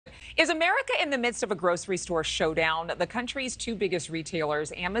Is America in the midst of a grocery store showdown? The country's two biggest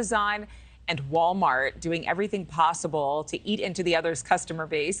retailers, Amazon and Walmart, doing everything possible to eat into the other's customer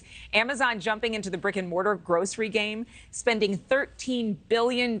base. Amazon jumping into the brick and mortar grocery game, spending $13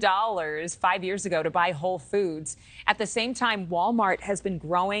 billion 5 years ago to buy Whole Foods. At the same time, Walmart has been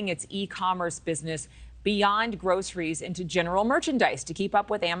growing its e-commerce business beyond groceries into general merchandise to keep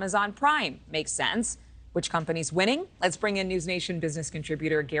up with Amazon Prime. Makes sense. Which company's winning? Let's bring in NewsNation business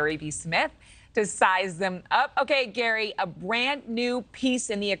contributor Gary B. Smith to size them up. Okay, Gary, a brand new piece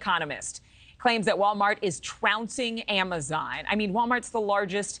in The Economist claims that Walmart is trouncing Amazon. I mean, Walmart's the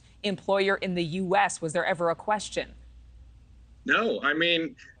largest employer in the U.S. Was there ever a question? No, I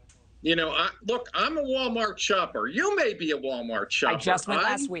mean, you know, look, I'm a Walmart shopper. You may be a Walmart shopper. I just went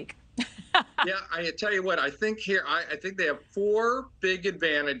last week. Yeah, I tell you what, I think they have four big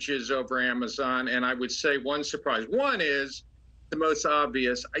advantages over Amazon, and I would say one surprise. One is the most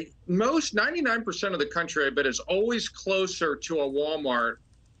obvious. 99% of the country, I bet, is always closer to a Walmart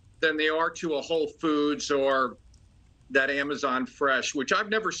than they are to a Whole Foods or that Amazon Fresh, which I've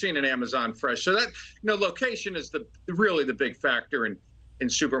never seen an Amazon Fresh. So that, location is really the big factor in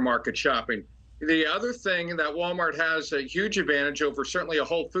supermarket shopping. The other thing that Walmart has a huge advantage over certainly a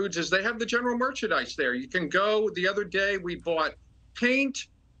Whole Foods is they have the general merchandise there. You can go. The other day we bought paint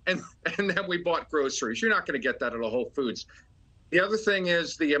and then we bought groceries. You're not going to get that at a Whole Foods. The other thing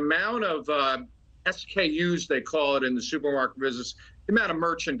is the amount of SKUs, they call it in the supermarket business, the amount of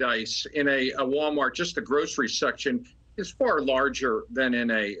merchandise in a Walmart, just the grocery section, is far larger than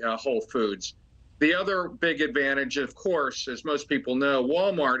in a Whole Foods. The other big advantage, of course, as most people know,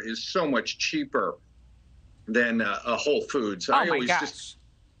 Walmart is so much cheaper than a Whole Foods. Oh, my gosh.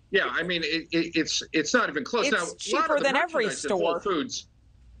 Yeah, I mean, it's not even close. It's cheaper than every store. Whole Foods.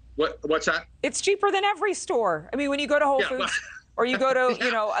 What's that? It's cheaper than every store. I mean, when you go to Whole Foods or you go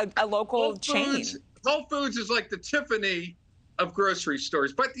to, a local chain. Whole Foods is like the Tiffany of grocery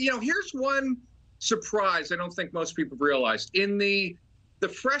stores. But, here's one surprise I don't think most people realized. In the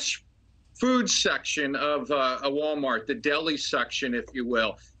fresh food section of a Walmart, the deli section, if you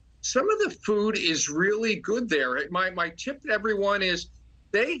will, some of the food is really good there. My tip to everyone is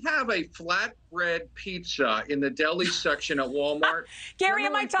they have a flatbread pizza in the deli section at Walmart. Gary,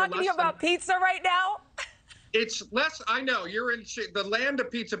 am I talking to you about pizza right now? It's less. I know you're in the land of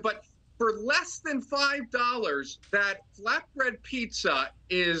pizza, but for less than $5, that flatbread pizza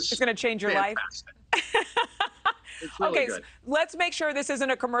is. It's going to change your fantastic. life. Really okay, good. Let's make sure this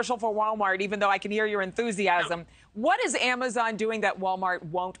isn't a commercial for Walmart, even though I can hear your enthusiasm. No. What is Amazon doing that Walmart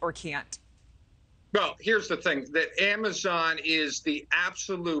won't or can't? Well, here's the thing, that Amazon is the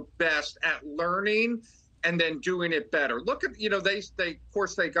absolute best at learning and then doing it better. Look at,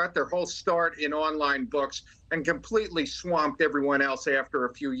 they got their whole start in online books and completely swamped everyone else after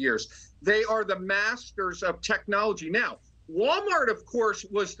a few years. They are the masters of technology. Now, Walmart, of course,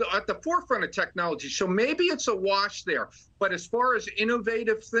 was at the forefront of technology, so maybe it's a wash there. But as far as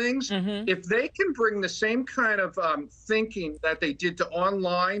innovative things, if they can bring the same kind of thinking that they did to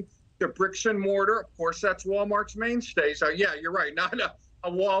online, to bricks and mortar, of course, that's Walmart's mainstay. So, yeah, you're right, not a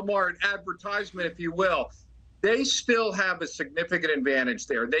Walmart advertisement, if you will. They still have a significant advantage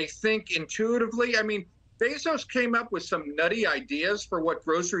there. They think intuitively. I mean, Bezos came up with some nutty ideas for what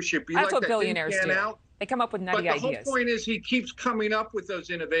groceries should be like. That's what billionaires do. They come up with nutty ideas. But the whole point is he keeps coming up with those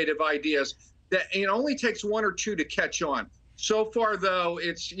innovative ideas that it only takes one or two to catch on. So far, though,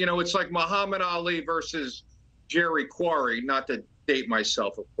 it's like Muhammad Ali versus Jerry Quarry. Not to date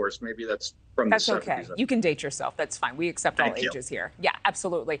myself, of course. Maybe that's from the 70s. That's okay. You can date yourself. That's fine. We accept all ages here. Yeah,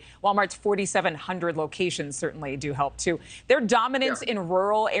 absolutely. Walmart's 4,700 locations certainly do help, too. Their dominance in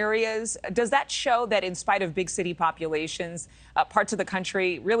rural areas, does that show that in spite of big city populations, parts of the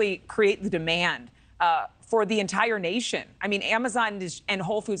country really create the demand for the entire nation? I mean, Amazon and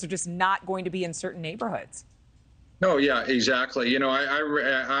Whole Foods are just not going to be in certain neighborhoods. Oh, yeah, exactly.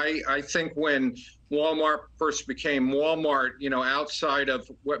 I think when Walmart first became Walmart, outside of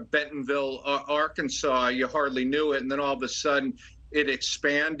Bentonville, Arkansas, you hardly knew it. And then all of a sudden it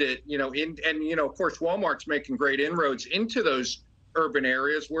expanded, of course, Walmart's making great inroads into those urban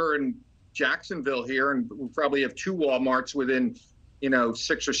areas. We're in Jacksonville here, and we probably have two Walmarts within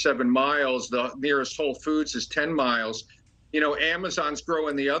 6 or 7 miles. The nearest Whole Foods is 10 miles. Amazon's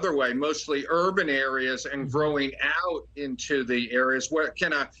growing the other way, mostly urban areas, and growing out into the areas. Where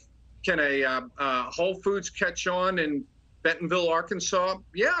can a Whole Foods catch on in Bentonville, Arkansas?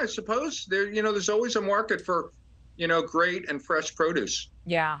 Yeah, I suppose there's always a market for great and fresh produce.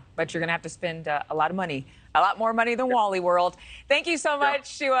 Yeah, but you're going to have to spend a lot of money, a lot more money than Wally World. Thank you so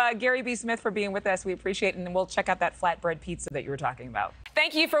much to Gary B. Smith for being with us. We appreciate it, and we'll check out that flatbread pizza that you were talking about.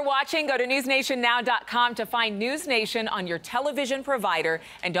 Thank you for watching. Go to newsnationnow.com to find NewsNation on your television provider.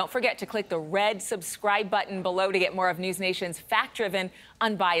 And don't forget to click the red subscribe button below to get more of NewsNation's fact-driven,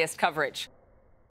 unbiased coverage.